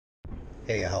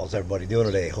Hey, how's everybody doing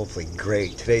today? Hopefully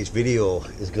great. Today's video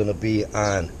is going to be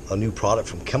on a new product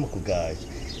from Chemical Guys.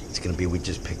 It's going to be, we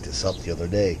just picked this up the other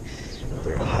day.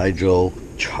 Their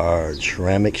HydroCharge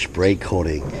ceramic spray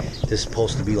coating. This is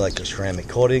supposed to be like a ceramic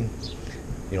coating.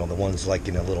 You know, the ones like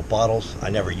in the little bottles.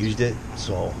 I never used it,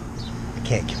 so I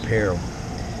can't compare them.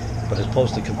 But it's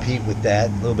supposed to compete with that,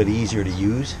 a little bit easier to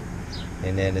use.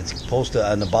 And then it's supposed to,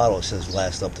 on the bottle it says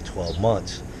last up to 12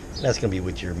 months. That's going to be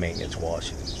with your maintenance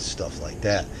washes and stuff like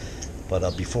that.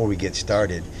 But before we get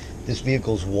started, this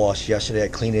vehicle's washed yesterday. I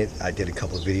cleaned it. I did a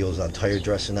couple of videos on tire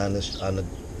dressing on this on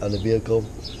the vehicle.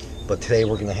 But today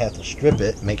we're going to have to strip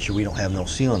it, make sure we don't have no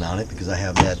sealant on it, because I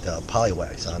have that poly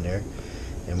wax on there.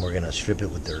 And we're going to strip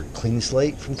it with their clean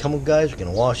slate from Chemical Guys. We're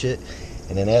going to wash it,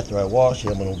 and then after I wash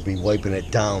it, I'm going to be wiping it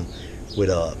down with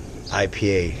a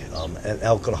IPA, an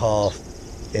alcohol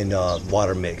and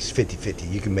water mix 50-50.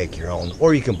 You can make your own,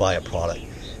 or you can buy a product.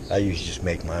 I usually just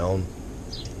make my own.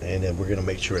 And then we're going to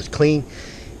make sure it's clean,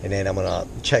 and then I'm going to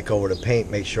check over the paint,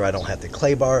 make sure I don't have to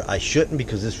clay bar. I shouldn't,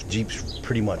 because this Jeep's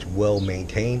pretty much well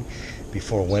maintained.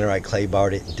 Before winter I clay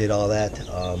barred it and did all that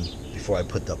before I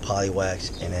put the poly wax,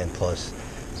 and then plus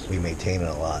we maintain it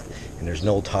a lot, and there's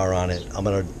no tar on it. I'm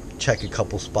going to check a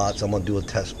couple spots. I'm going to do a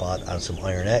test spot on some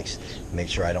Iron X, make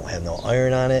sure I don't have no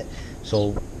iron on it.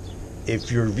 So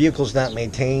if your vehicle's not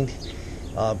maintained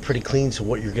pretty clean, so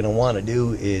what you're going to want to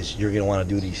do is you're going to want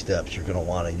to do these steps. You're going to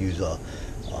want to use a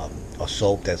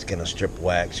soap that's going to strip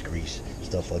wax, grease,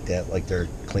 stuff like that, like their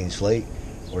clean slate,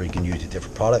 or you can use a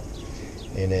different product.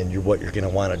 And then what you're going to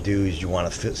want to do is you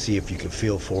want to see if you can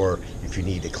feel for if you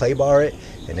need to clay bar it.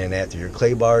 And then after your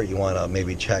clay bar, you want to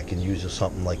maybe check and use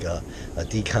something like a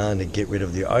decon to get rid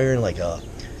of the iron, like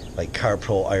Car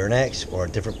Pro Iron X, or a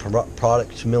different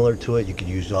product similar to it. You could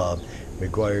use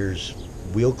McGuire's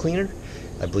wheel cleaner.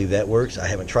 I believe that works. I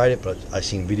haven't tried it, but I've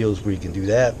seen videos where you can do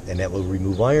that, and that will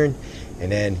remove iron.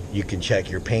 And then you can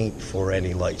check your paint for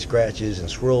any light scratches and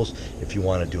swirls if you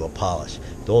want to do a polish.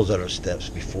 Those are the steps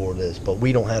before this, but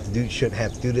we don't have to do, shouldn't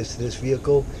have to do this to this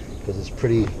vehicle, because it's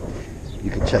pretty,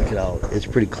 you can check it out, it's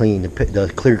pretty clean.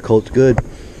 The clear coat's good.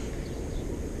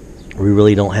 We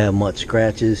really don't have much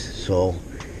scratches, so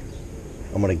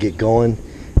I'm going to get going.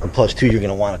 And plus too, you're going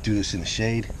to want to do this in the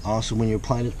shade. Also, when you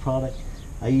apply this product,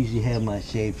 I usually have my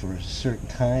shade for a certain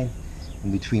time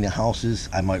in between the houses.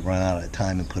 I might run out of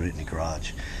time and put it in the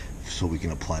garage so we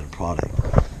can apply the product.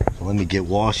 So let me get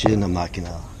washing. I'm not going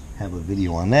to have a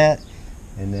video on that,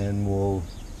 and then we'll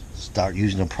start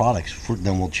using the products.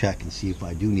 Then we'll check and see if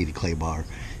I do need a clay bar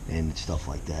and stuff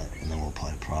like that, and then we'll apply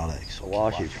the products. So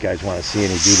wash it if you guys want to see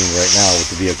any beating right now with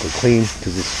the vehicle clean,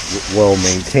 because it's well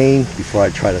maintained, before I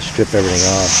try to strip everything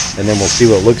off. And then we'll see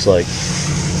what it looks like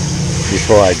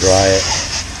before I dry it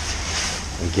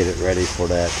and get it ready for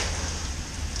that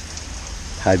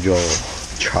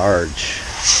HydroCharge.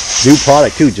 New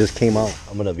product too, just came out.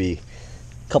 I'm gonna be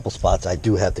a couple spots I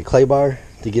do have to clay bar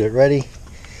to get it ready.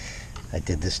 I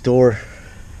did this door,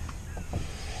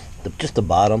 just the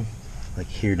bottom, like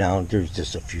here down, there's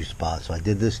just a few spots. So I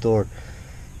did this door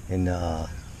and the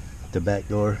back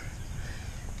door,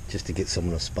 just to get some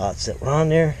of the spots that were on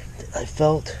there that I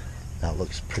felt. That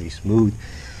looks pretty smooth.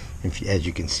 As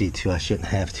you can see too, I shouldn't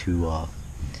have to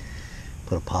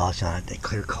put a polish on it. That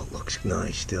clear coat looks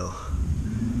nice still.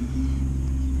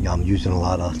 I'm using a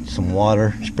lot of some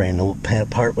water, spraying the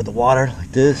part with the water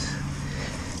like this,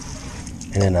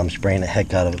 and then I'm spraying the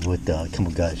heck out of it with the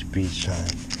Chemical Guys Breeze Shine.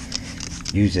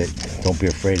 Use it. Don't be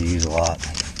afraid to use a lot,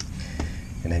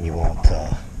 and then you won't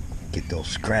get those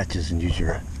scratches, and use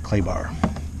your clay bar.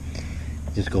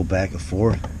 Just go back and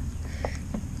forth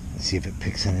and see if it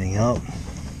picks anything up.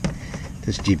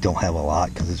 This Jeep don't have a lot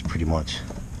because it's pretty much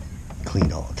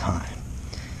cleaned all the time.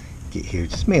 Get here,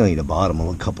 just mainly the bottom,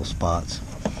 a couple spots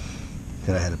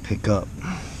that I had to pick up.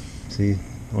 See,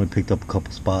 only picked up a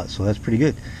couple spots, so that's pretty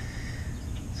good.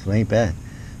 So it ain't bad.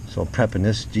 So prepping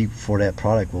this Jeep for that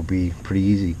product will be pretty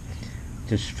easy.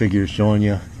 Just figure showing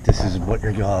you this is what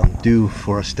you're gonna do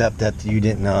for a step that you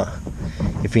didn't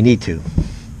if you need to.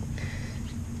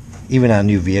 Even on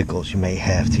new vehicles, you may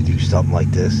have to do something like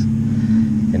this,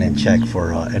 and then check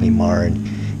for any marring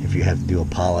if you have to do a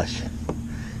polish.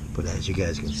 But as you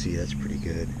guys can see, that's pretty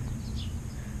good.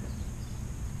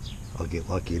 I'll get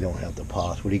lucky, you don't have to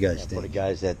polish. What do you guys think? For the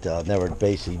guys that never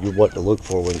basically knew what to look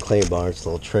for when clay bar, it's a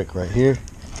little trick right here.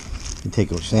 You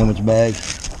take a sandwich bag,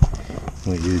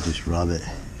 what you do is just rub it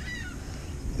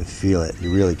and feel it.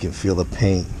 You really can feel the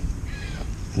paint,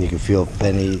 and you can feel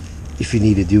if you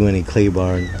need to do any clay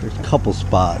bar. There's a couple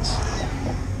spots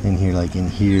in here, like in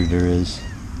here there is.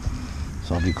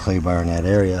 So I'll do clay bar in that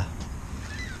area.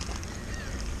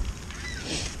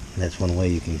 that's one way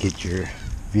you can get your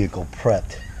vehicle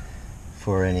prepped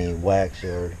for any wax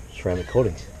or ceramic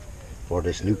coatings for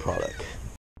this new product.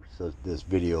 So this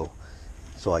video,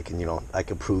 so I can, you know, I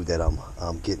can prove that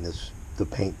I'm getting the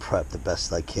paint prepped the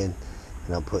best I can,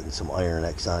 and I'm putting some Iron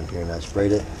X on here, and I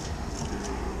spraying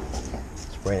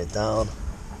it down.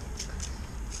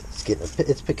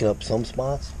 It's picking up some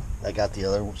spots. I got the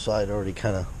other side already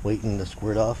kind of waiting to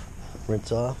squirt off,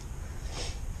 rinse off.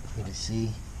 You can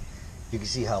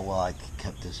see how well I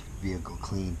kept this vehicle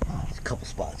clean. There's a couple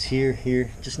spots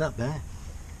here, just not bad.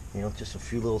 You know, just a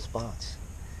few little spots.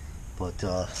 But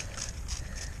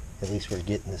at least we're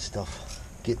getting this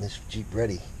Jeep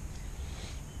ready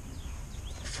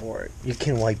for it. You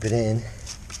can wipe it in.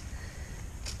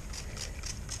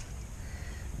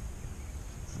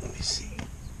 Let me see.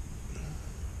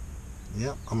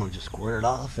 Yep, I'm gonna just squirt it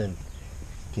off and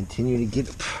continue to get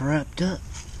it prepped up.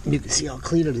 You can see how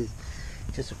clean it is.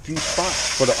 Just a few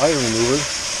spots for the iron remover,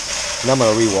 and I'm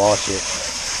gonna rewash it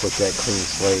with that clean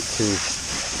slate too,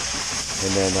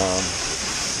 and then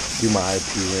do my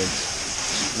IP rinse.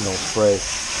 You know, spray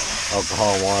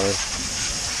alcohol and water.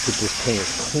 Get this paint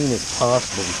as clean as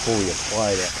possible before we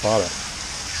apply that product.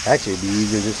 Actually, it'd be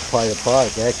easier to just apply the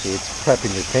product. Actually, it's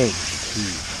prepping your paint is the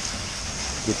key.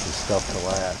 Get this stuff to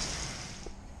last.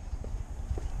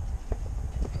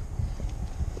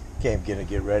 Okay, I'm gonna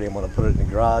get ready. I'm gonna put it in the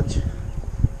garage.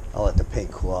 I'll let the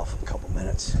paint cool off a couple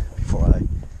minutes before I...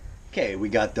 Okay, we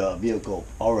got the vehicle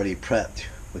already prepped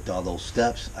with all those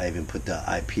steps. I even put the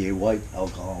IPA white,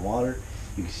 alcohol and water.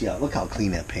 You can see look how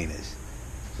clean that paint is.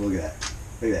 So look at that.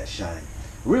 Look at that shine.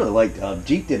 I really like,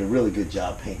 Jeep did a really good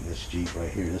job painting this Jeep right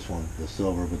here. This one, the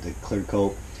silver with the clear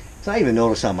coat. So I even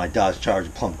noticed on my Dodge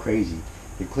Charger Plum Crazy,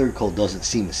 the clear coat doesn't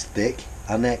seem as thick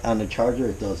on the Charger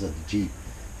it does at the Jeep.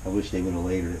 I wish they would have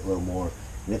layered it a little more.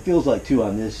 And it feels like too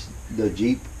on the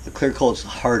Jeep, the clear coat's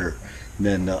harder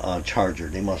than the Charger.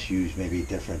 They must use maybe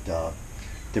different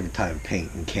type of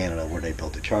paint in Canada where they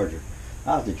built the Charger.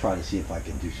 I'll have to try to see if I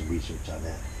can do some research on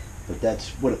that. But that's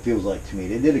what it feels like to me.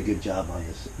 They did a good job on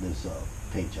this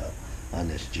paint job on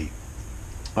this Jeep.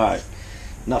 Alright,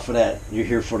 enough of that. You're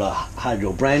here for the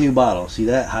Hydro, brand new bottle. See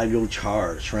that?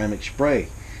 HydroCharge ceramic spray.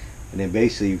 And then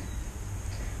basically,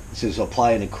 this is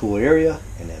apply in a cool area,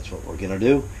 and that's what we're going to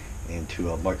do, into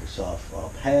a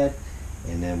Microsoft pad.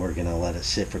 And then we're going to let it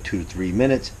sit for 2 to 3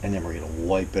 minutes, and then we're going to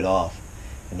wipe it off.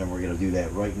 And then we're going to do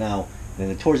that right now. And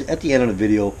then at the end of the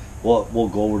video, we'll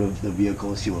go over the vehicle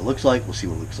and see what it looks like. We'll see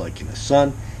what it looks like in the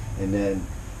sun, and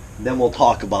then we'll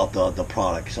talk about the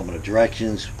product, some of the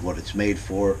directions, what it's made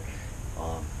for,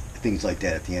 things like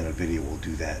that. At the end of the video, we'll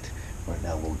do that. Right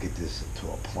now, we'll get this to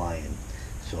applying.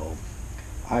 So,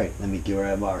 all right, let me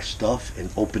grab our stuff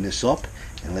and open this up,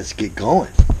 and let's get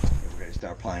going. We're going to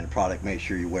start applying the product. Make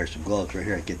sure you wear some gloves right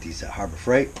here. I get these at Harbor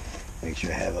Freight. Make sure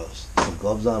you have some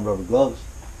gloves on, rubber gloves.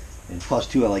 And plus,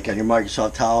 too, like on your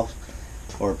Microsoft towels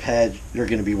or pads, you're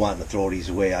going to be wanting to throw these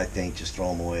away, I think. Just throw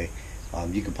them away.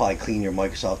 You can probably clean your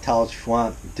Microsoft towels if you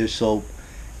want with dish soap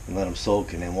and let them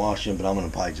soak and then wash them. But I'm going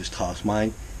to probably just toss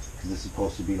mine because this is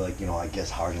supposed to be like, you know, I guess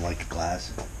hardened like a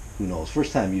glass. Who knows?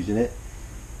 First time using it.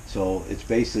 So it's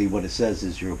basically what it says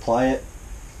is you apply it.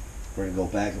 We're going to go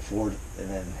back and forth, and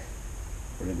then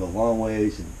we're going to go long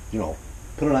ways and, you know,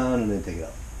 put it on and then take it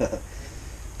out.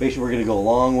 Basically, we're going to go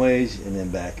long ways and then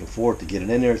back and forth to get it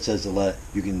in there. It says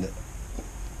you can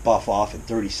buff off in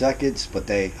 30 seconds, but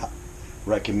they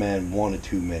recommend 1 to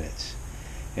 2 minutes.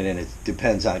 And then it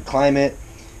depends on climate.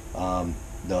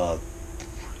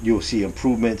 You'll see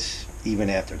improvements even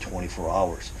after 24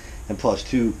 hours. And plus,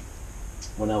 too,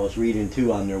 when I was reading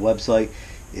too on their website,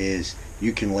 is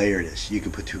you can layer this. You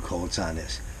can put 2 coats on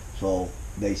this. So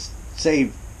they say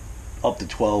up to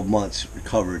 12 months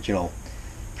coverage, you know,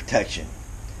 protection.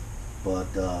 But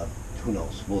who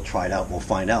knows? We'll try it out. We'll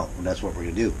find out. And that's what we're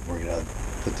going to do. We're going to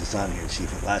put this on here and see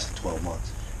if it lasts 12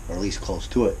 months. Or at least close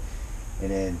to it.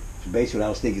 And then, so basically what I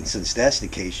was thinking, since that's the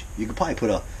case, you could probably put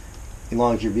as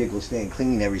long as your vehicle is staying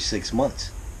clean every 6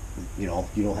 months. You know,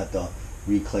 you don't have to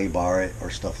re-clay bar it or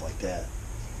stuff like that.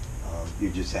 You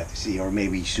just have to see. Or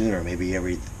maybe sooner, maybe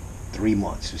every 3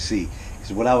 months to see.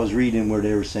 Because what I was reading where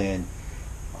they were saying,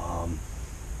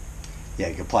 yeah,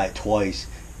 you can apply it twice,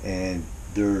 and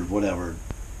their whatever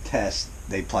test,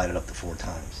 they applied it up to 4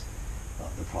 times.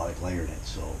 The product layered it,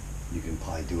 so you can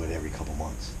probably do it every couple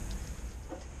months.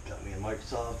 Got me a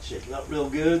Microsoft, shaking up real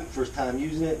good. First time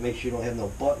using it. Make sure you don't have no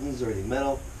buttons or any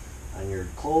metal on your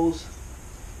clothes.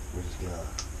 We're just gonna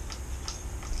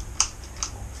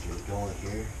get it going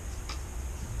here.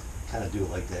 Kind of do it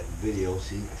like that video.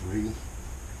 See, 3.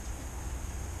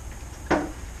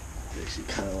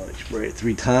 Basically, kind of like spray it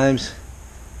 3 times.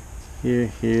 here,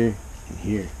 here, and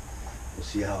here. We'll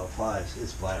see how it applies.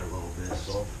 It's flat a little bit,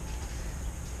 so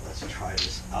let's try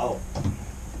this out.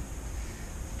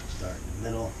 Start in the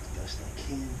middle, best I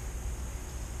can.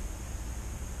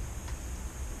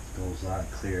 Goes on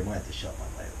clear. I might have to shut my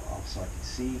light off so I can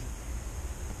see.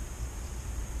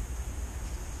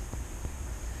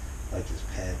 I like this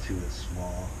pad too, it's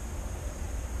small.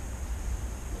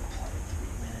 Apply it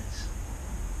 3 minutes.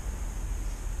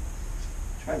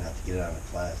 Try not to get it on the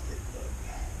plastic, but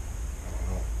I don't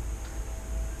know.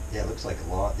 Yeah, it looks like a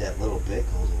lot. That little bit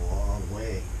goes a long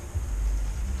way.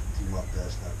 Do my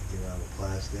best not to get it on the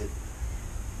plastic.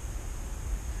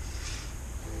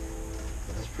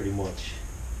 But that's pretty much.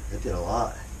 That did a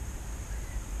lot.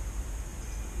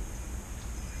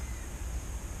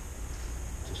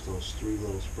 Just those 3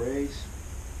 little sprays.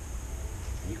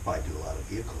 You can probably do a lot of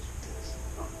vehicles with this.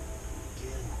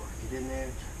 Again, work it in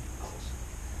there.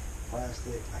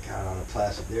 Plastic. I got it on the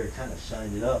plastic there. It kind of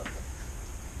shined it up.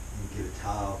 Get a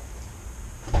towel.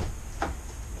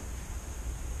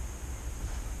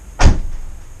 The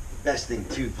best thing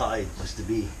too, probably just to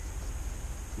be,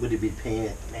 would it be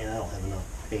painted? Man, I don't have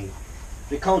enough paint.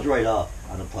 It comes right off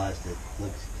on the plastic.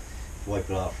 Looks, wipe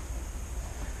it off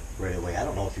right away. I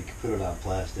don't know if you can put it on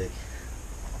plastic.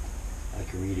 I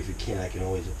can read. If you can, I can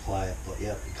always apply it. But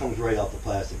yeah, it comes right off the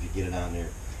plastic if you get it on there.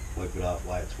 Wipe it off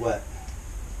while it's wet.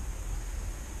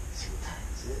 Let's see what time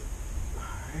is it?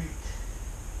 Alright.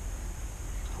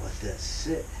 I'll let that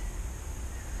sit.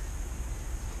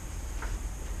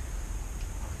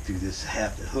 I'll do this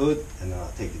half the hood, and then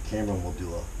I'll take the camera and we'll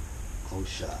do a close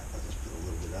shot. I'll just put a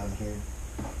little bit on here.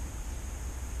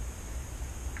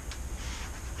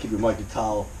 Keep your micro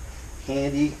towel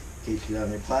handy in case you get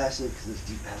on your plastic, because this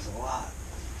Jeep has a lot.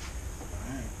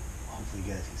 Alright, hopefully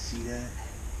you guys can see that.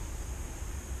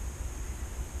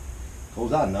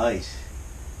 Goes on nice.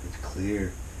 It's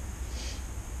clear.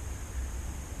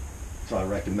 So I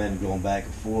recommend going back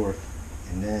and forth,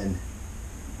 and then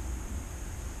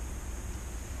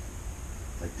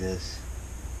like this.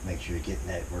 Make sure you're getting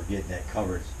that. We're getting that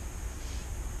covered.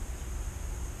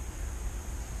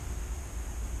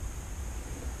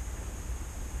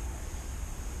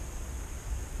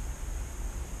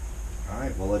 All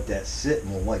right, we'll let that sit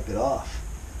and we'll wipe it off.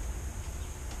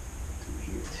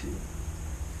 Through here too.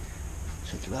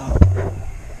 Check it out.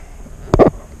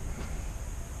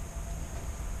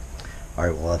 All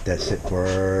right, we'll let that sit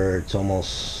for, it's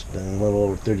almost been a little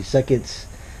over 30 seconds.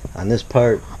 On this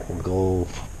part, we'll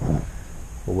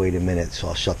wait a minute, so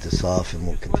I'll shut this off and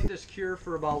we'll continue. Let this cure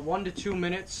for about 1 to 2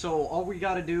 minutes. So all we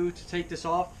got to do to take this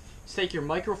off is take your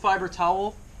microfiber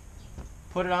towel,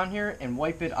 put it on here, and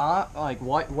wipe it off,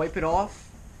 wipe it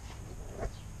off,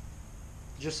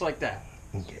 just like that.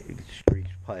 Okay, the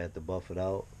streaks probably have to buff it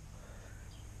out.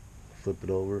 Flip it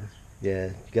over. Yeah,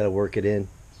 you got to work it in.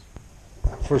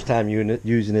 First time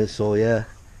using this, so yeah.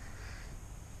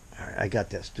 All right, I got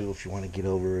that stool if you want to get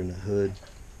over in the hood.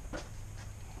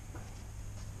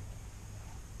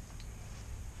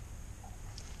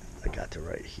 I got it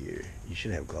right here. You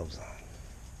should have gloves on.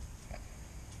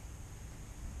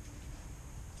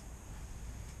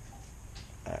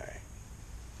 Alright.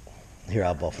 Here,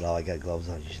 I'll buff it out. I got gloves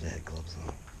on. You should have had gloves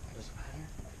on. Does it matter?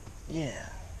 Yeah.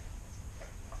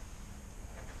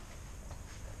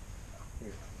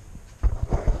 Here.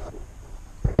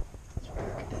 Let's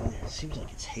work it in there. It seems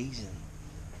like it's hazing.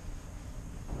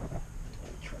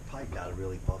 Probably got to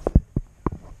really buff it.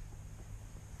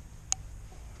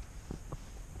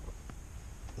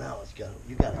 Now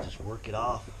you gotta just work it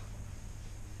off.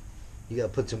 You gotta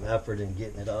put some effort in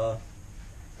getting it off.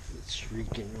 It's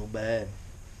streaking real bad.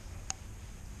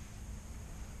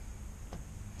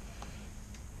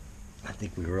 I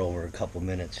think we were over a couple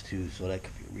minutes too, so that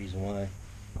could be a reason why.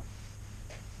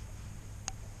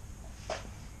 Let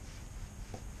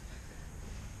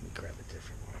me grab a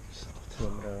different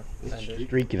Microsoft. It's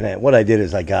streaking that. What I did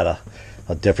is I got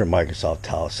a different Microsoft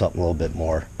towel, something a little bit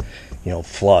more, you know,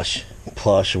 plush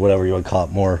or whatever you want to call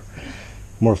it, more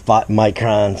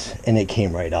microns, and it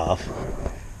came right off.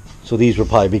 So these would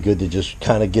probably be good to just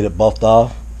kind of get it buffed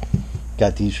off.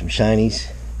 Got these from Shiny's,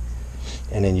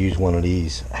 and then use one of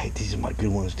these. These are my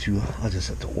good ones too. I'll just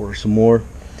have to order some more,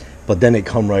 but then they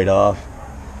come right off.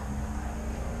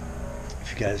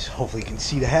 If you guys hopefully can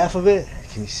see the half of it.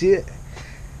 Can you see it?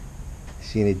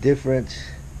 See any difference?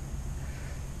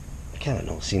 I kind of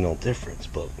don't see no difference,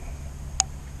 but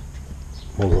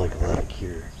most likely let it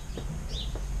cure.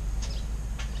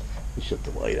 We shut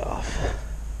the light off.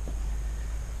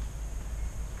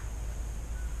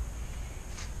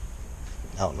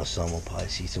 Out in the sun we'll probably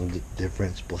see some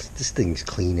difference, but this thing's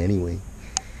clean anyway.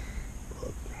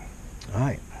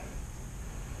 Alright.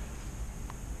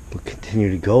 but continue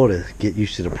to go to get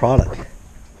used to the product.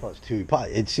 Plus too,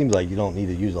 it seems like you don't need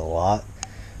to use a lot.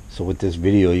 So with this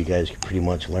video, you guys can pretty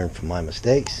much learn from my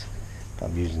mistakes. If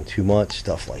I'm using too much,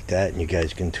 stuff like that, and you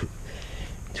guys can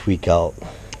tweak out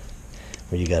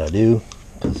what you gotta do,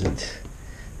 because it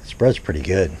spreads pretty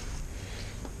good.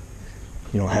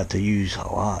 You don't have to use a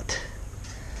lot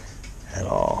at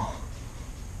all.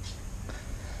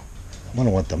 I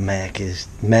wonder what the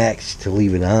max to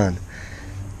leave it on.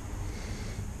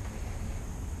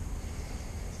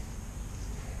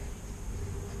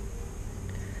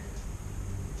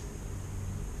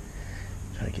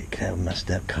 Trying to get kind of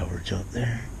messed up coverage up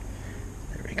there.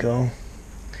 There we go.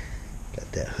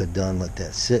 Got that hood done. Let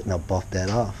that sit, and I'll buff that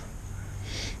off.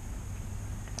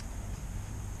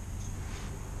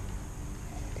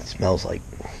 It smells like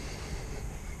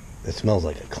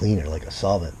a cleaner, like a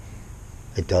solvent.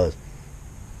 It does.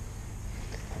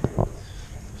 It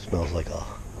smells like a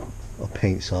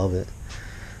paint solvent.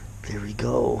 There we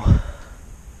go.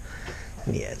 Let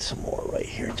me add some more right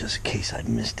here just in case I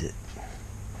missed it.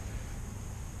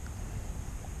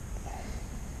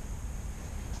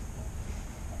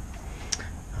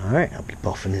 Alright, I'll be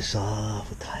buffing this off.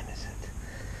 What time is it?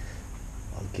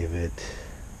 I'll give it...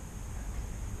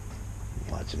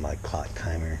 I'm watching my clock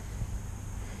timer.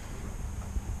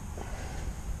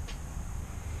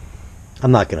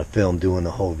 I'm not going to film doing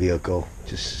the whole vehicle.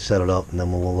 Just set it up and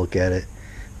then we'll look at it. I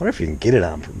wonder if you can get it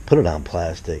on, put it on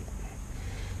plastic.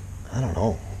 I don't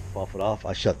know. Buff it off.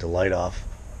 I shut the light off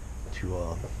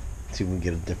to see if we can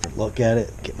get a different look at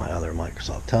it. Get my other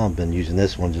Microsoft towel. I've been using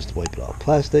this one just to wipe it off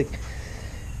plastic.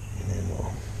 And then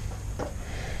we'll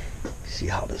see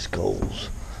how this goes.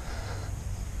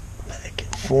 Back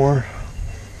and forth.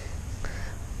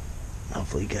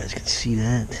 Hopefully you guys can see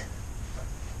that.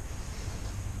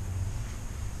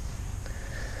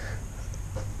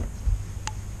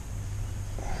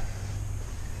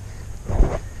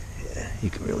 You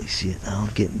can really see it now,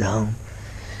 getting down.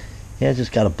 Yeah,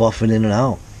 just got to buff it in and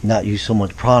out, not use so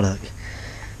much product.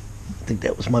 I think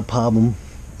that was my problem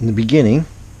in the beginning,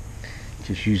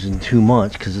 just using too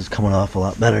much, because it's coming off a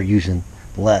lot better using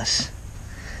less.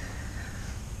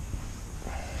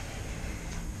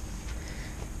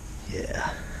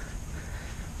 Yeah,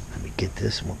 let me get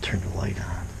this and we'll turn the light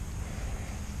on.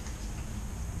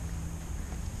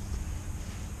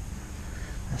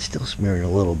 I'm still smearing a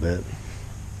little bit.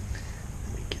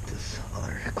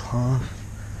 Other cloth.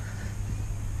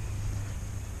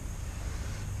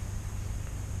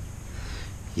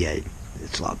 Yeah,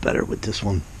 it's a lot better with this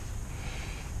one.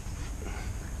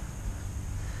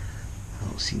 I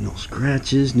don't see no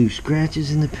scratches, new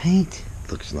scratches in the paint.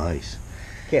 Looks nice.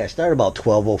 Okay, I started about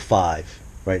 12:05.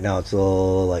 Right now it's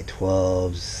like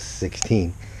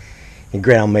 12:16. And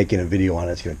granted, I'm making a video on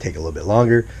it. It's going to take a little bit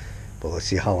longer, but let's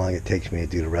see how long it takes me to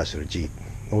do the rest of the Jeep.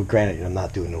 Well, granted, I'm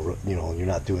not doing the, you're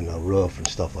not doing the roof and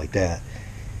stuff like that,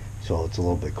 so it's a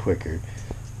little bit quicker.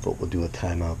 But we'll do a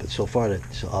timeout. But so far,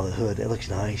 so all the hood, that looks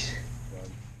nice.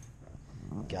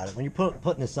 Got it. When you're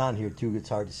putting this on here too, it's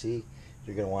hard to see.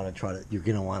 You're gonna want to you're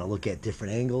gonna want to look at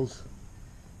different angles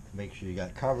to make sure you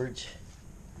got coverage.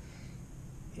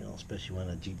 You know, especially when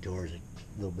a Jeep door is a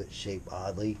little bit shaped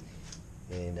oddly,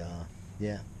 and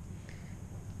yeah.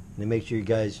 And then make sure you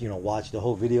guys, watch the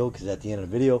whole video, because at the end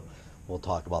of the video, we'll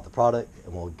talk about the product,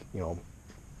 and we'll,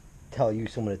 tell you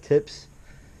some of the tips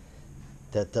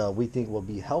that we think will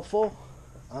be helpful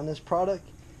on this product,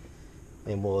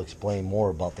 and we'll explain more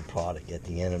about the product at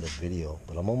the end of the video.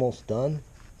 But I'm almost done,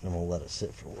 and I'm gonna let it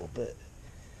sit for a little bit,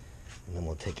 and then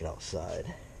we'll take it outside.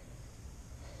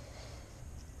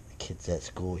 The kid's at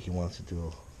school. He wants to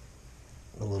do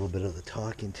a little bit of the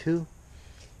talking too.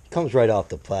 It comes right off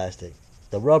the plastic.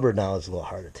 The rubber now is a little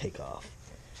hard to take off.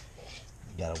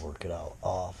 You gotta work it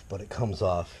off, but it comes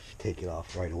off if you take it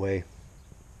off right away.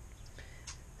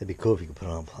 It'd be cool if you could put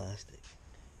it on plastic.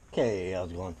 Okay,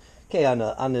 how's it going? Okay,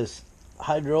 on this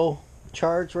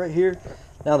HydroCharge right here,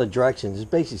 now the directions, it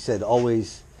basically said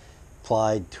always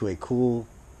applied to a cool,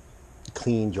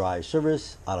 clean, dry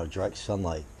surface out of direct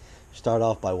sunlight. Start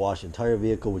off by washing the entire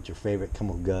vehicle with your favorite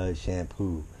Chemical Guys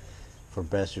shampoo for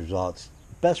best results.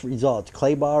 Best results,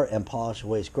 clay bar, and polish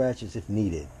away scratches if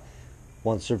needed.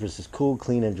 Once surface is cool,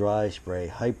 clean, and dry,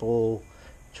 spray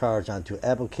HydroCharge onto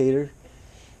applicator,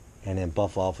 and then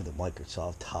buff off with a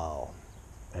Microsoft towel.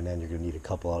 And then you're going to need a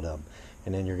couple of them.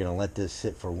 And then you're going to let this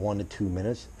sit for 1 to 2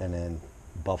 minutes, and then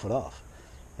buff it off.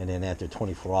 And then after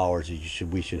 24 hours,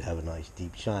 we should have a nice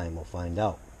deep shine. We'll find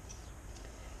out.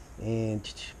 And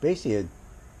basically,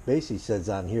 it says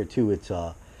on here too, it's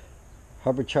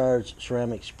HydroCharge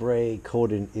ceramic spray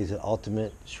coating is an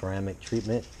ultimate ceramic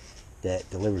treatment. that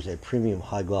delivers a premium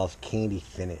high gloss candy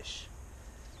finish.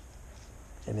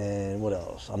 And then what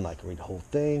else? I'm not going to read the whole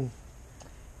thing.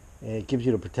 And it gives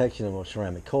you the protection of a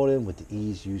ceramic coating with the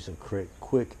ease use of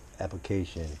quick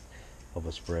application of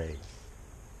a spray.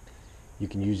 You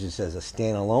can use this as a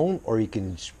standalone, or you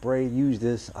can use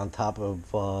this on top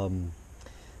of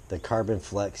the Carbon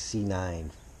Flex C9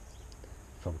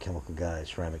 from Chemical Guys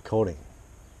ceramic coating.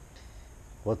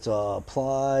 What's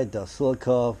applied? The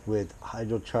silica with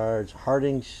HydroCharge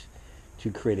hardens to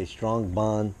create a strong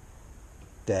bond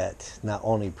that not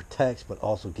only protects but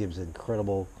also gives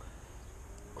incredible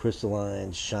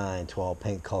crystalline shine to all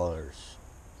paint colors.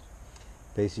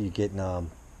 Basically, you're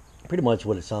getting pretty much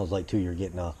what it sounds like too. You're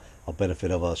getting a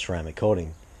benefit of a ceramic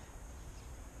coating.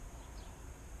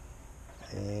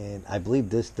 And I believe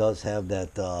this does have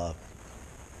that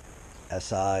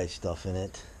SI stuff in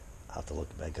it. I'll have to look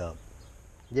it back up.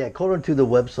 Yeah, according to the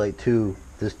website too,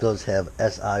 this does have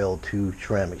Sio2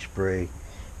 ceramic spray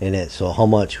in it. So how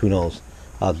much, who knows?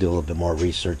 I'll do a little bit more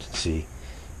research and see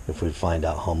if we find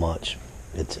out how much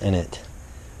it's in it.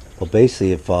 But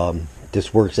basically, if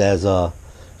this works as a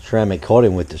ceramic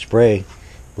coating with the spray,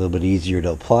 a little bit easier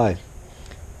to apply,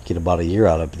 get about a year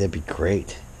out of it, that'd be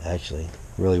great, actually.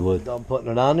 Really would. Done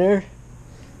putting it on there.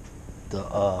 The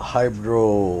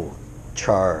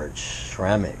HydroCharge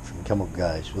ceramic from Chemical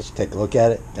Guys. Let's take a look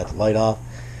at it. Got the light off.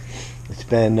 It's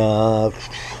been over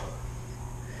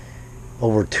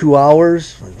 2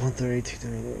 hours, like 1:30,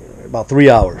 2:30, about 3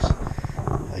 hours.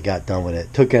 I got done with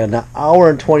it. Took an hour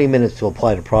and 20 minutes to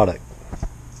apply the product.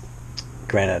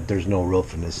 Granted, there's no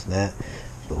roof in this and that,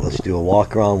 but let's do a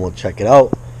walk around. We'll check it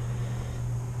out.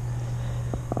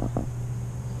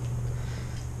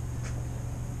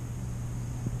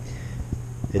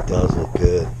 It does look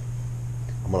good.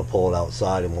 I'm gonna pull it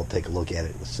outside and we'll take a look at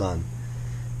it in the sun.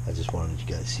 I just wanted you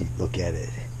guys to look at it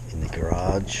in the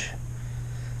garage.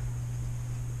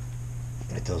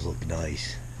 It does look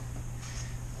nice.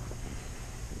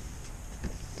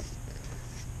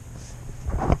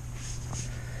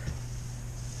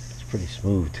 It's pretty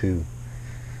smooth too.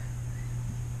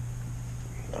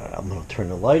 Alright, I'm gonna turn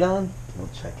the light on. We'll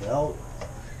check it out.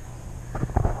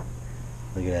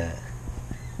 Look at that.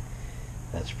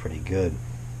 That's pretty good.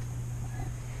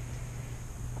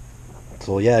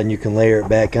 So yeah, and you can layer it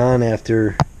back on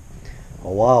after a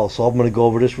while. So I'm going to go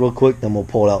over this real quick, then we'll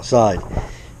pull it outside.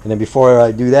 And then before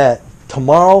I do that,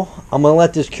 tomorrow I'm going to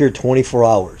let this cure 24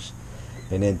 hours.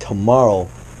 And then tomorrow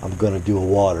I'm going to do a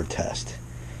water test.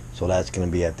 So that's going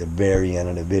to be at the very end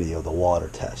of the video, the water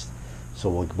test. So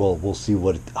we'll see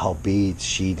how beads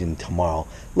sheeting tomorrow.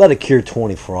 Let it cure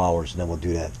 24 hours, and then we'll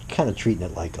do that. Kind of treating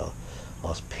it like a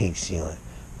paint sealant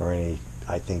or any,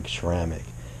 I think, ceramic.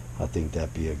 I think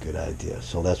that'd be a good idea.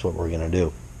 So that's what we're gonna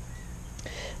do.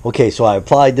 Okay, so I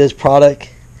applied this product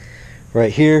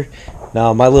right here.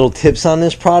 Now my little tips on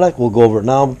this product, we'll go over it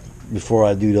now before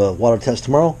I do the water test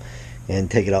tomorrow and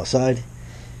take it outside.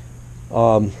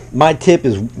 My tip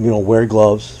is, wear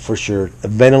gloves for sure. A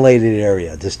ventilated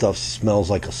area. This stuff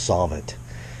smells like a solvent,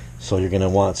 so you're gonna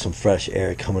want some fresh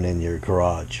air coming in your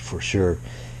garage for sure.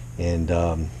 And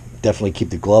definitely keep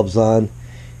the gloves on.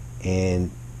 And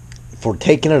for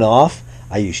taking it off,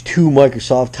 I used 2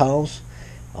 Microsoft towels,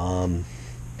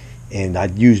 and I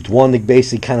used one to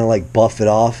basically kind of like buff it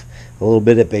off a little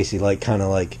bit. It basically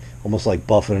almost like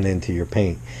buffing it into your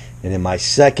paint. And then my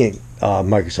second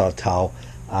Microsoft towel,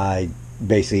 I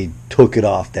basically took it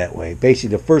off that way.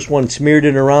 Basically, the first one smeared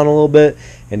it around a little bit,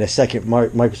 and the second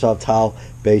Microsoft towel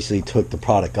basically took the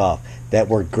product off. That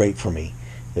worked great for me.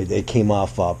 It came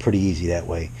off pretty easy that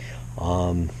way.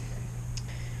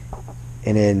 And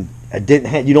then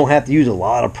you don't have to use a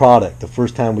lot of product. The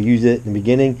first time we used it in the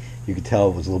beginning, you could tell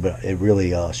it was a little bit. It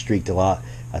really streaked a lot.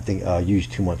 I think I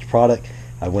used too much product.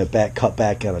 I went back, cut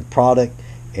back on the product,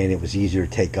 and it was easier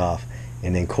to take off.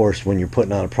 And then, of course, when you're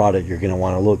putting on a product, you're going to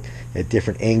want to look at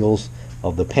different angles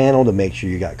of the panel to make sure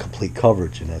you got complete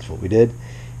coverage, and that's what we did.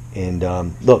 And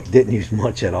look, didn't use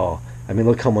much at all. I mean,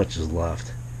 look how much is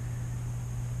left.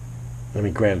 I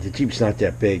mean, granted, the Jeep's not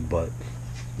that big, but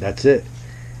that's it.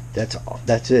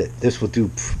 That's it. This will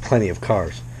do plenty of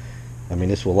cars. I mean,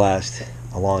 this will last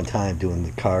a long time doing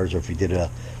the cars, or if you did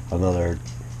another.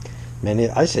 Man,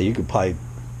 I say you could probably,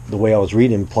 the way I was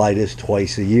reading, apply this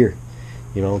twice a year.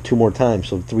 2 more times,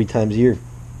 so 3 times a year.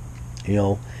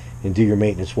 And do your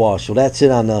maintenance wash. So that's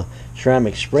it on the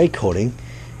ceramic spray coating.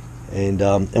 And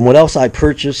what else I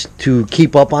purchased to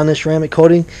keep up on this ceramic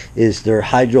coating is their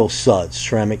Hydro Suds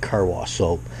ceramic car wash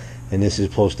soap. And this is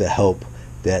supposed to help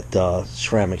that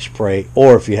ceramic spray,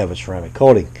 or if you have a ceramic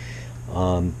coating.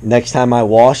 Next time I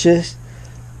wash this,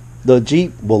 the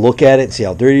Jeep, we'll look at it and see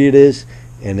how dirty it is,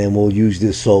 and then we'll use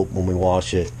this soap when we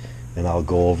wash it, and I'll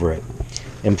go over it.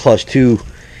 And plus, to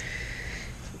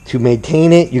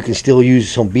maintain it, you can still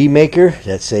use some bead maker.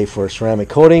 That's safe for a ceramic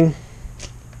coating.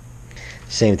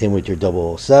 Same thing with your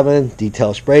 007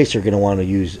 detail sprays. You're going to want to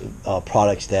use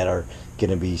products that are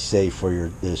going to be safe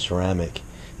for the ceramic.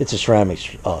 It's a ceramic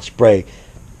spray.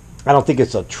 I don't think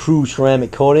it's a true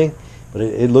ceramic coating, but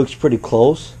it looks pretty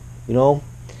close, you know.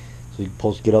 So you're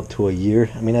supposed to get up to a year.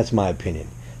 I mean, that's my opinion.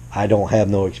 I don't have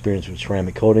no experience with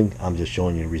ceramic coating. I'm just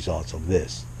showing you the results of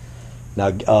this.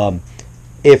 Now,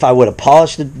 if I would have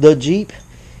polished the Jeep,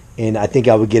 and I think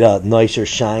I would get a nicer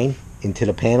shine into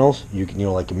the panels, you can,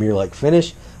 like a mirror-like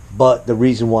finish. But the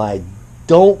reason why I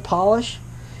don't polish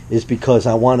is because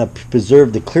I want to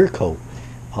preserve the clear coat.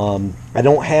 I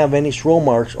don't have any swirl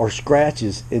marks or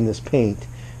scratches in this paint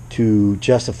to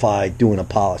justify doing a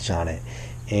polish on it.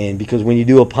 And because when you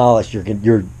do a polish, you're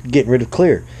getting rid of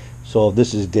clear. So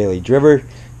this is a daily driven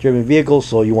vehicle,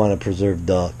 so you want to preserve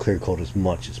the clear coat as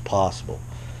much as possible.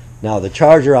 Now the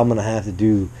Charger, I'm going to have to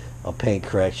do a paint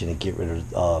correction and get rid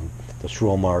of the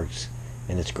swirl marks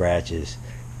and the scratches.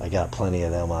 I got plenty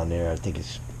of them on there. I think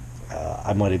it's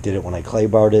I might have did it when I clay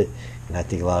barred it, and I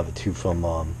think a lot of it too from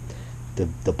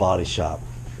the body shop.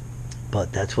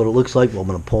 But that's what it looks like. Well, I'm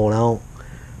going to pull it out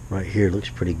right here. It looks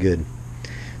pretty good.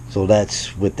 So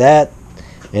that's with that.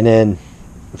 And then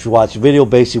if you watch the video,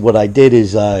 basically what I did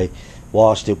is I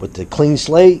washed it with the clean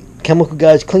slate, Chemical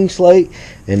Guys clean slate,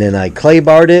 and then I clay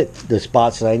barred it, the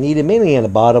spots that I needed, mainly on the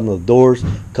bottom of the doors.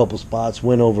 A couple spots,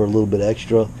 went over a little bit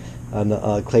extra on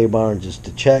the clay bar just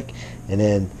to check.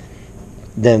 And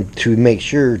then to make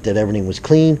sure that everything was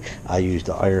clean, I used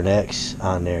the Iron X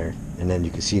on there. And then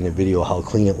you can see in the video how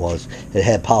clean it was. It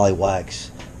had poly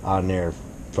wax on there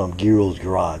from Ouzo Lou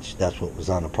Garage. That's what was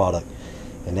on the product,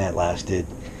 and that lasted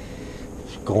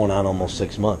going on almost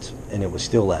 6 months, and it was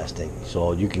still lasting.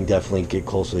 So you can definitely get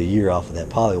close to a year off of that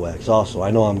poly wax. Also, I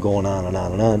know I'm going on and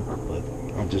on and on, but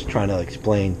I'm just trying to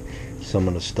explain some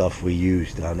of the stuff we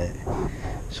used on it.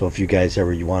 So if you guys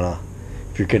ever if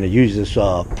you're going to use this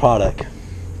product,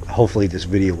 hopefully this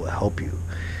video will help you.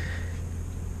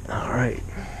 All right.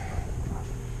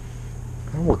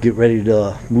 We'll get ready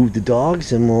to move the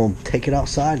dogs, and we'll take it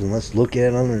outside and let's look at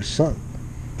it under the sun.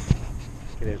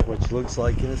 Here's what it looks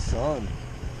like in the sun.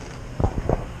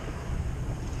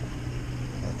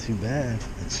 Not too bad.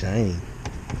 It's shiny.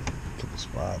 A couple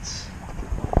spots.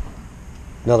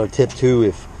 Another tip too,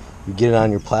 if you get it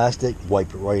on your plastic,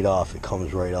 wipe it right off. It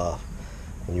comes right off,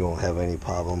 and you won't have any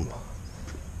problem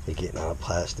it getting out of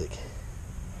plastic.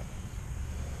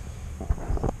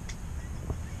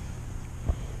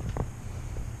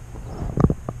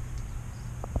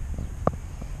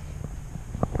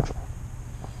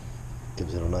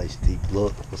 Gives it a nice deep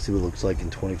look. Let's see what it looks like in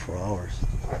 24 hours.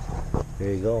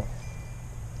 There you go.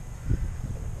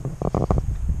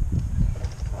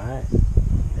 Alright.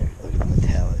 There, look at the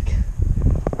metallic.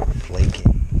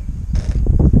 Flaking.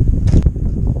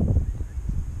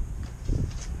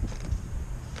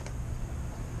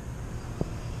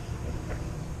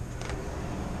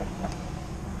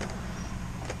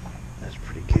 That's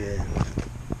pretty good.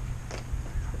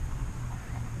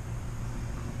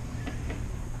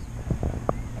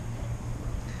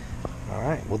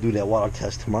 Alright, we'll do that water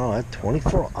test tomorrow at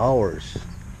 24 hours.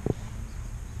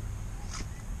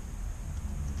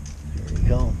 There we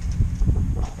go.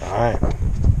 Alright.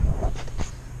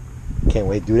 Can't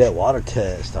wait to do that water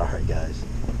test. Alright, guys.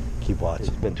 Keep watching.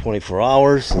 It's been 24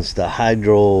 hours since the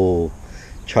HydroCharge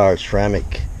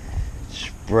ceramic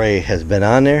spray has been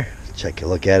on there. Check a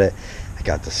look at it. I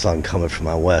got the sun coming from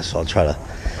my west, so I'll try to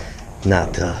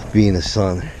not be in the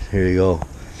sun. Here you go.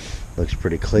 Looks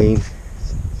pretty clean.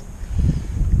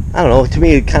 I don't know. To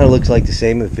me, it kind of looks like the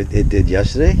same if it did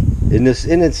yesterday. And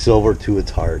it's silver too.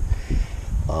 It's hard.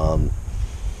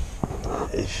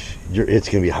 It's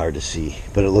gonna be hard to see,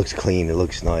 but it looks clean. It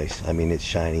looks nice. I mean, it's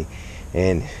shiny,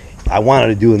 and I wanted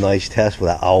to do a nice test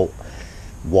without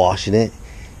washing it.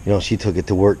 You know, she took it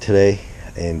to work today,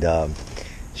 and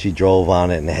she drove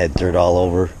on it, and it had dirt all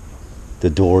over the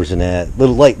doors and that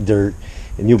little light dirt,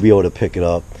 and you'll be able to pick it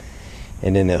up.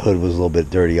 And then the hood was a little bit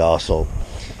dirty also.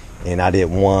 And I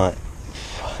didn't want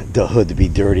the hood to be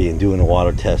dirty and doing a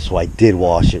water test, so I did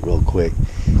wash it real quick.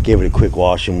 Gave it a quick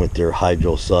washing with their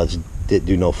hydro suds. Didn't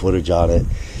do no footage on it.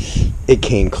 It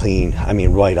came clean. I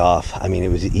mean, right off. I mean, it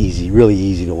was easy, really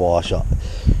easy to wash up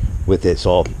with it.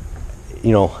 So,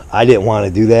 you know, I didn't want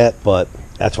to do that, but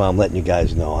that's why I'm letting you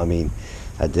guys know. I mean,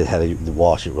 I did have to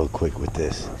wash it real quick with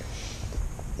this.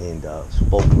 And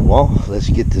well, let's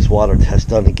get this water test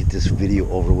done and get this video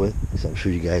over with, because I'm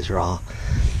sure you guys are all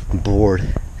bored.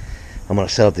 I'm gonna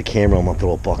set up the camera. I'm gonna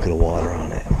throw a bucket of water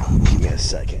on it. Give me a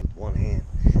second. One hand.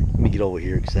 Let me get over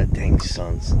here because that dang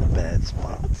sun's in the bad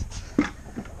spots.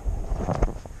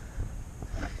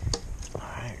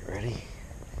 Alright, ready?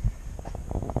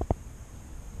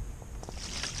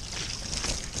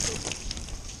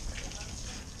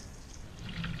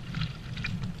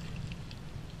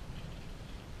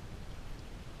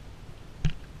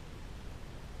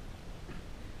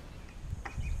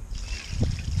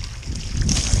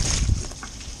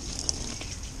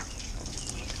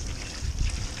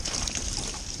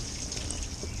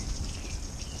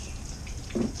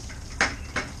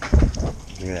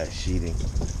 Look at that sheeting.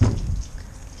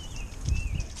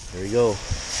 There you go. Look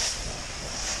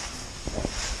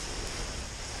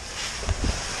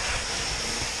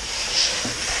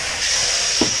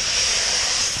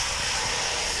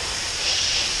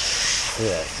at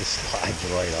that, it just slides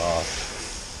right off.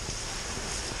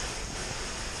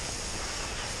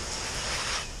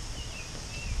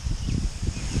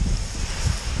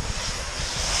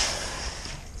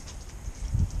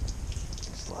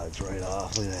 Slides right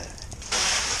off, look at that.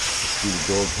 See the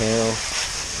gold panel.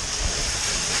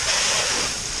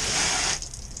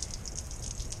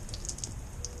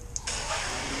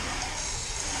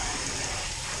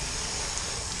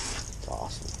 It's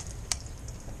awesome.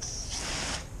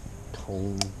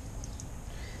 Cone.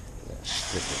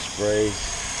 Stick of spray.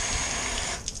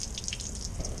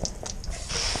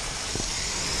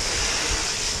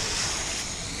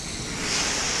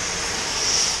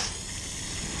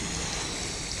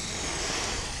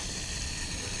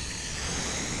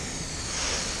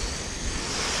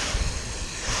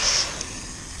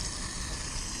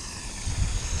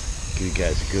 Give you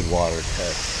guys a good water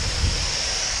test.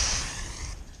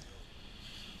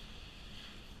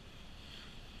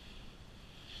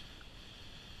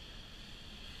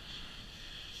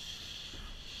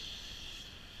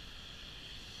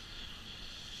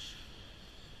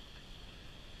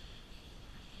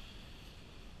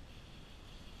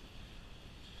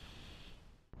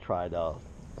 Tried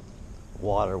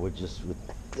water with just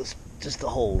the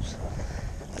hose.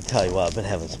 I tell you what, I've been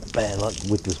having some bad luck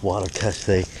with this water test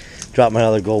today. Dropped my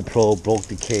other GoPro, broke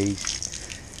the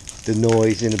case. The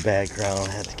noise in the background,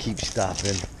 I had to keep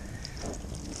stopping.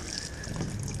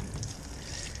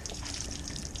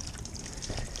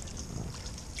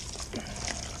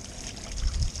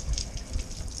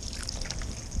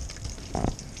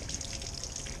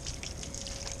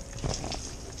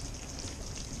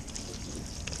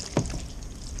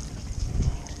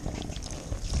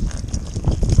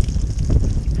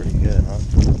 Pretty good, huh?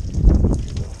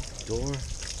 Door.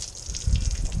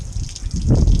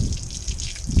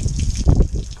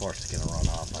 Of course it's gonna run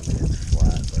off. I mean, it's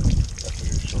flat, but that's what I'm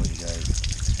gonna show you guys.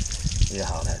 Yeah,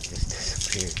 how that just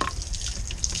disappeared.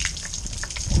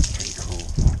 That's pretty cool.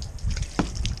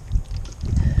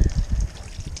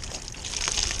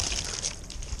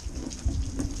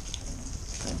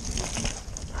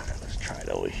 Alright, let's try it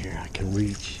over here. I can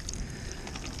reach.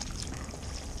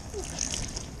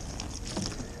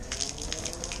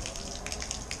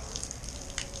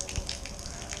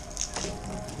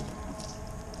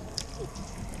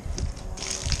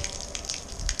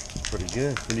 Pretty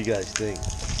good. What do you guys think?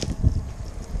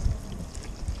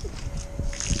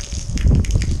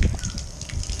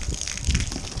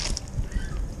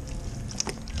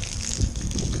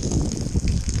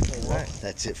 Alright,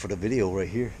 that's it for the video right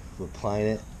here. We're applying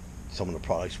it. Some of the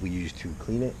products we use to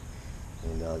clean it.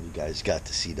 And you guys got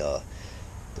to see the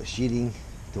sheeting,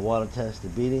 the water test, the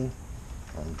beading,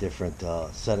 on different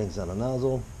settings on the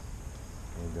nozzle.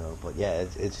 And but yeah,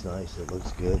 it's nice. It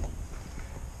looks good.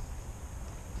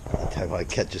 I tell you what, I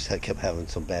kept having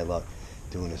some bad luck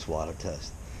doing this water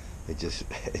test.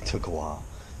 It took a while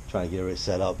trying to get it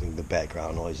set up and the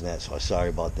background noise and that. So I'm sorry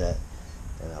about that,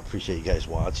 and I appreciate you guys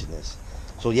watching this.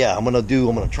 So yeah, I'm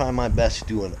gonna try my best to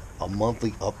do a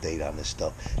monthly update on this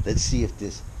stuff. Let's see if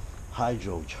this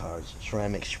HydroCharge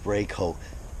ceramic spray coat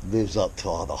lives up to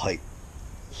all the hype.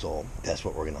 So that's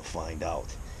what we're gonna find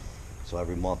out. So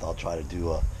every month I'll try to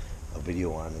do a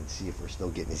video on and see if we're still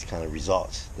getting these kind of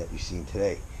results that we've seen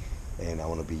today. And I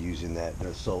want to be using their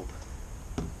soap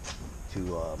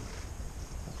to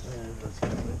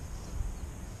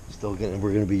we're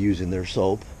going to be using their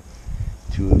soap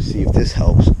to see if this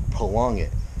helps prolong it.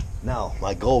 Now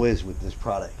my goal is with this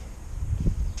product,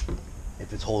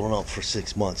 if it's holding up for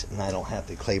 6 months and I don't have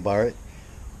to clay bar it,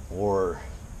 or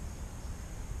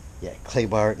clay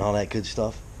bar it and all that good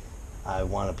stuff, I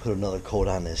want to put another coat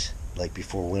on this like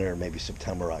before winter, maybe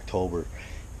September, October.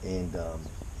 And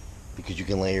because you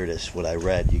can layer this, what I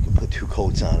read, you can put 2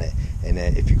 coats on it, and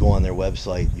then if you go on their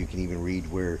website, you can even read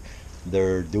where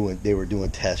they were doing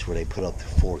tests where they put up to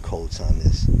 4 coats on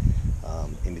this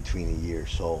in between a year.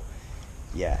 So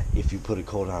yeah, if you put a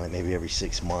coat on it maybe every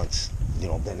 6 months, you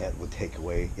know, then that would take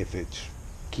away, if it's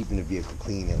keeping the vehicle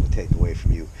clean, it would take away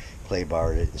from you play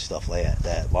bar it and stuff like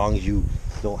that. As long as you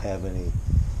don't have any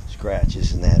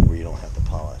scratches and that where you don't have to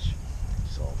polish.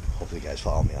 So hopefully you guys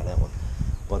follow me on that one.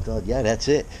 But yeah, that's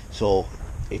it. So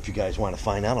if you guys want to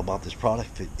find out about this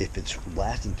product, if it's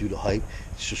lasting through the hype,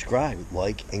 subscribe,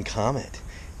 like, and comment.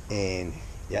 And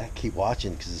yeah, keep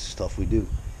watching, because it's stuff we do.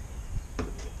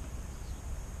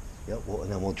 Yep, well,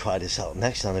 and then we'll try this out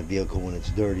next on a vehicle when it's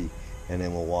dirty, and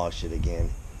then we'll wash it again,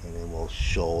 and then we'll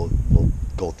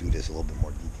go through this a little bit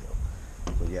more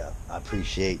detail. So yeah, I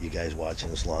appreciate you guys watching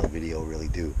this long video, really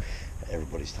do.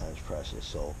 Everybody's time is precious.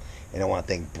 So, and I want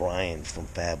to thank Brian from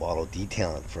Fab Auto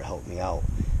Detailing for helping me out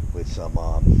with some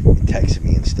texting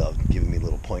me and stuff, giving me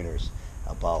little pointers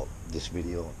about this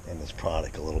video and this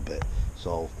product a little bit.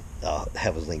 So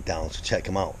have his link down, so check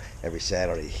him out. Every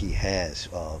Saturday he has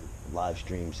live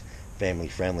streams, family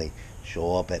friendly.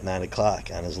 Show up at 9 o'clock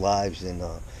on his lives, and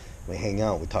we hang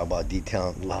out, we talk about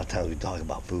detailing. A lot of times we talk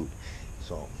about food.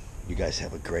 So you guys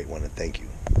have a great one, and thank you.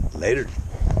 Later.